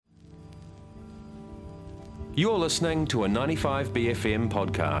You're listening to a 95BFM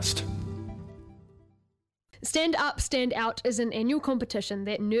podcast. Stand Up, Stand Out is an annual competition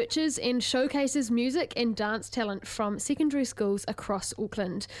that nurtures and showcases music and dance talent from secondary schools across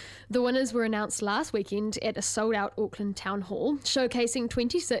Auckland. The winners were announced last weekend at a sold-out Auckland Town Hall, showcasing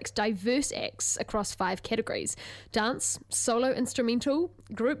 26 diverse acts across 5 categories: dance, solo instrumental,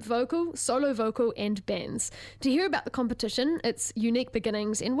 group vocal, solo vocal and bands. To hear about the competition, its unique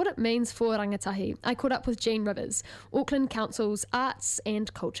beginnings and what it means for Rangatahi, I caught up with Jean Rivers, Auckland Council's Arts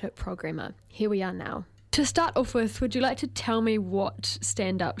and Culture Programmer. Here we are now. To start off with, would you like to tell me what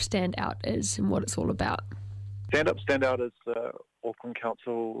Stand Up, Stand Out is and what it's all about? Stand Up, Stand Out is Auckland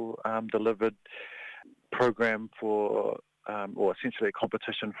Council delivered program for, or essentially a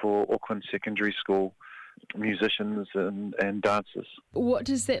competition for Auckland secondary school musicians and dancers. What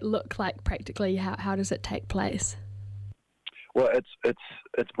does that look like practically? How does it take place? Well,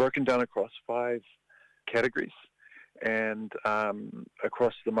 it's broken down across 5 categories. And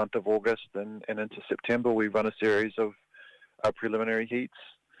across the month of August and into September, we run a series of preliminary heats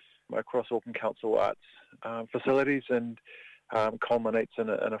across Auckland Council Arts facilities, and culminates in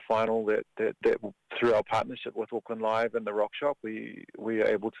a final that through our partnership with Auckland Live and the Rock Shop, we are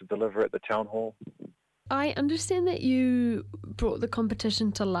able to deliver at the Town Hall. I understand that you brought the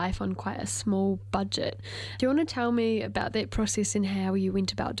competition to life on quite a small budget. Do you want to tell me about that process and how you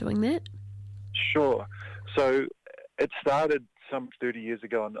went about doing that? Sure. So it started some 30 years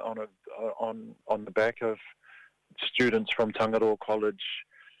ago on the back of students from Tangaroa College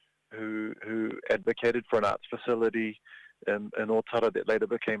who advocated for an arts facility in Otara that later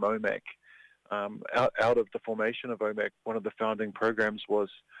became OMAC. Out of the formation of OMAC, one of the founding programs was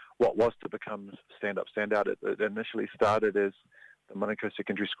what was to become Stand Up, Stand Out. It initially started as the Manukau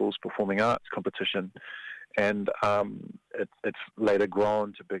Secondary School's Performing Arts competition, and it's later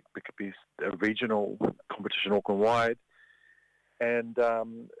grown to be a regional competition Auckland-wide, and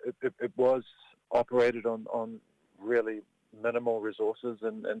it was operated on really minimal resources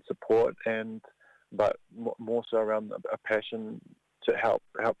and support, but more so around a passion to help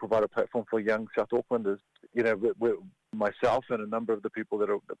provide a platform for young South Aucklanders. You know, myself and a number of the people that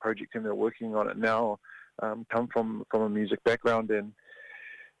are the project team that are working on it now come from a music background, and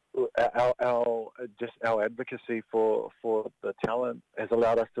our advocacy for the talent has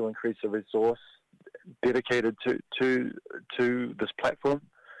allowed us to increase the resource dedicated to this platform.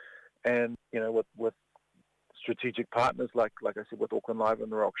 And you know, with strategic partners like I said, with Auckland Live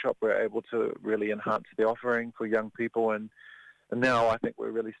and the Rock Shop, we're able to really enhance the offering for young people, and now I think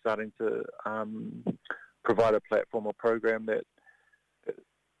we're really starting to provide a platform or program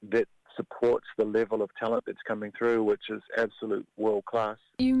that supports the level of talent that's coming through, which is absolute world class.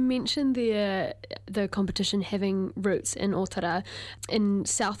 You mentioned the competition having roots in Otara in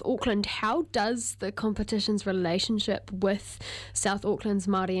South Auckland. How does the competition's relationship with South Auckland's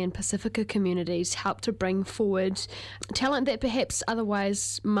Māori and Pasifika communities help to bring forward talent that perhaps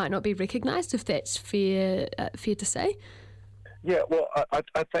otherwise might not be recognised, if that's fair to say? Yeah, well,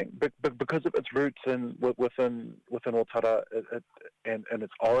 I think because of its roots within Otara and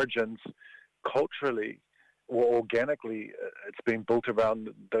its origins, culturally or organically, it's been built around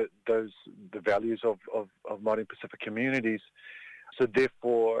the values of Māori and Pacific communities. So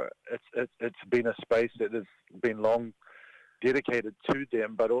therefore, it's been a space that has been long dedicated to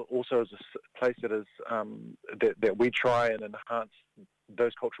them, but also as a place that is that we try and enhance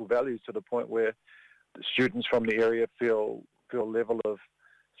those cultural values to the point where the students from the area feel a level of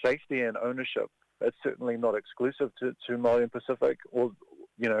safety and ownership. It's certainly not exclusive to Māori and Pacific, or,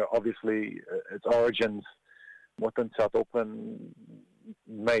 you know, obviously its origins within South Auckland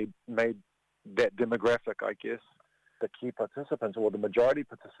made that demographic, I guess, the key participants or the majority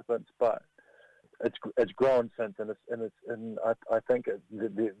participants, but it's grown since, and I think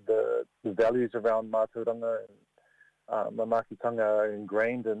the values around mātauranga and mamaakitanga are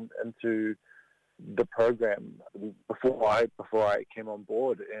ingrained into the program before I came on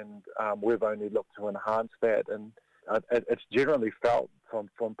board, and we've only looked to enhance that, and it's generally felt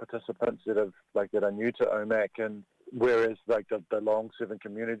from participants that are new to OMAC, and whereas like the long-standing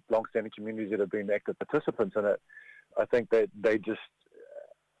communities that have been active participants in it, I think that they just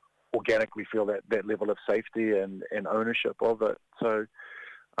organically feel that level of safety and ownership of it. So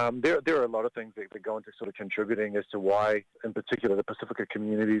there are a lot of things that go into sort of contributing as to why, in particular, the Pacifica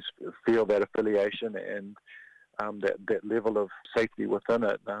communities feel that affiliation and that level of safety within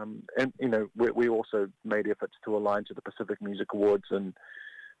it. And, you know, we also made efforts to align to the Pacific Music Awards and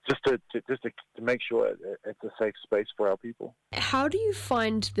to make sure it's a safe space for our people. How do you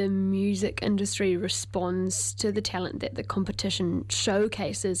find the music industry responds to the talent that the competition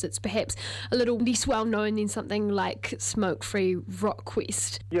showcases? It's perhaps a little less well known than something like Smoke Free Rock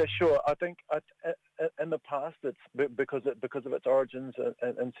Quest. Yeah, sure. I think in the past, it's because of its origins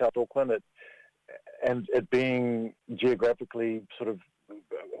in South Auckland, and it being geographically sort of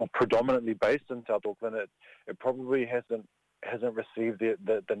predominantly based in South Auckland, it probably hasn't received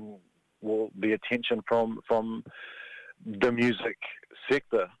the attention from the music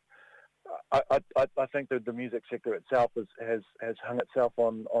sector. I think that the music sector itself has hung itself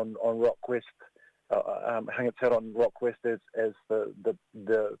on Rock Quest, hung its head on Rock Quest as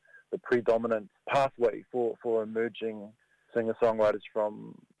the predominant pathway for emerging singer-songwriters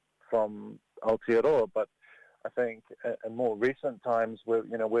from Aotearoa. But I think in more recent times,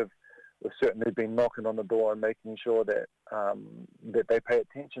 we've certainly been knocking on the door and making sure that they pay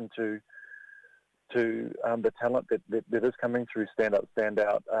attention to the talent that is coming through Stand Up, Stand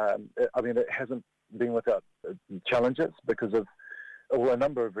Out. I mean, it hasn't been without challenges because of a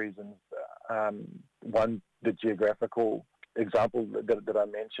number of reasons. One, the geographical example that I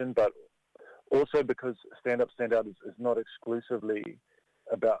mentioned, but also because Stand Up, Stand Out is not exclusively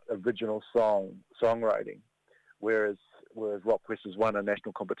about original songwriting, whereas Rock Quest has won a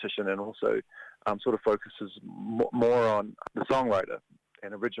national competition and also sort of focuses more on the songwriter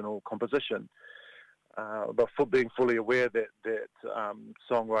and original composition. But for being fully aware that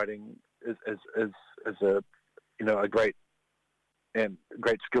songwriting is a great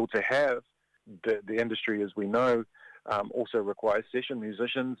skill to have. The industry, as we know, also requires session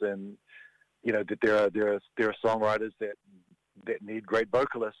musicians, and that there are songwriters that need great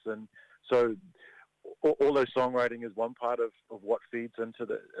vocalists, and so although songwriting is one part of what feeds into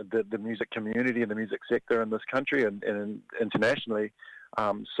the music community and the music sector in this country and internationally,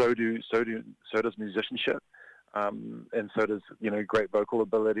 so does musicianship, and so does great vocal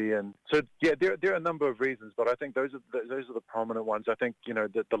ability. And so there are a number of reasons, but I think those are the prominent ones. I think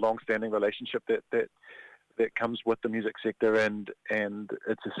the long-standing relationship that comes with the music sector and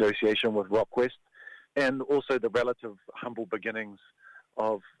its association with Rock Quest, and also the relative humble beginnings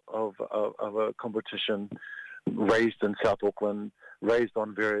of a competition raised in South Auckland, raised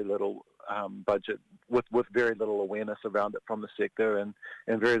on very little budget, with very little awareness around it from the sector and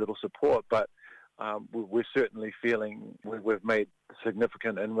very little support. But we're certainly feeling we've made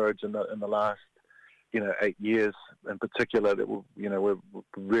significant inroads in the last 8 years in particular, that we're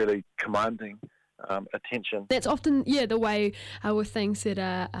really commanding attention. That's often, the way with things that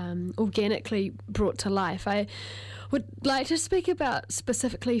are organically brought to life. I would like to speak about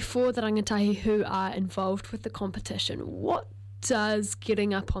specifically for the rangatahi who are involved with the competition. What does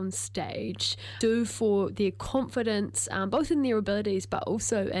getting up on stage do for their confidence, both in their abilities but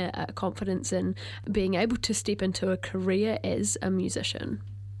also confidence in being able to step into a career as a musician?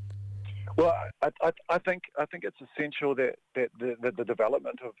 Well, I think it's essential that the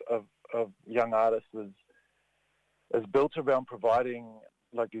development of young artists is built around providing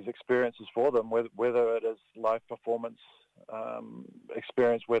these experiences for them, whether it is live performance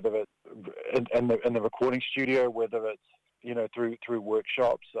experience, whether it's in the recording studio, whether it's through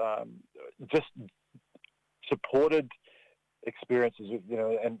workshops, just supported experiences.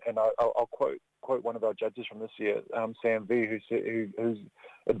 And I'll quote one of our judges from this year, Sam V, whose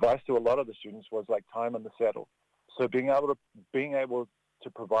advice to a lot of the students was like time in the saddle. So being able to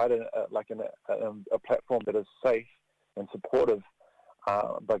provide a platform that is safe and supportive,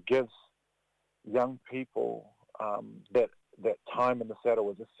 but gives young people that time in the saddle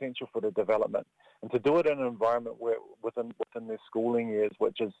is essential for their development, and to do it in an environment where within their schooling years,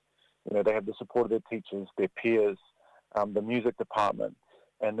 which is they have the support of their teachers, their peers, the music department,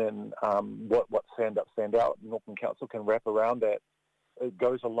 and then what Stand Up, Stand Out and Auckland Council can wrap around that. It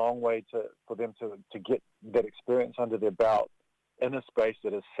goes a long way for them to get that experience under their belt in a space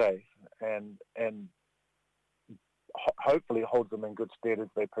that is safe and hopefully holds them in good stead as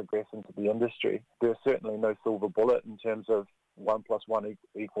they progress into the industry. There's certainly no silver bullet in terms of 1 + 1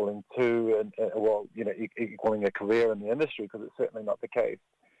 equaling 2, and equaling a career in the industry, because it's certainly not the case.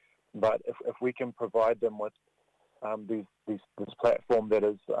 But if we can provide them with this platform that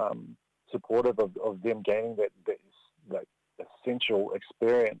is supportive of them gaining that essential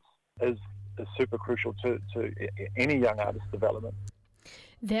experience, is super crucial to any young artist development.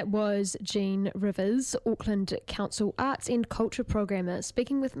 That was Jean Rivers, Auckland Council Arts and Culture Programmer,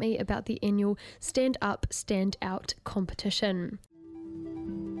 speaking with me about the annual Stand Up, Stand Out competition.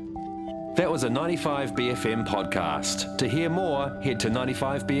 That was a 95BFM podcast. To hear more, head to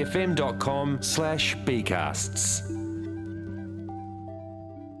 95bfm.com/bcasts.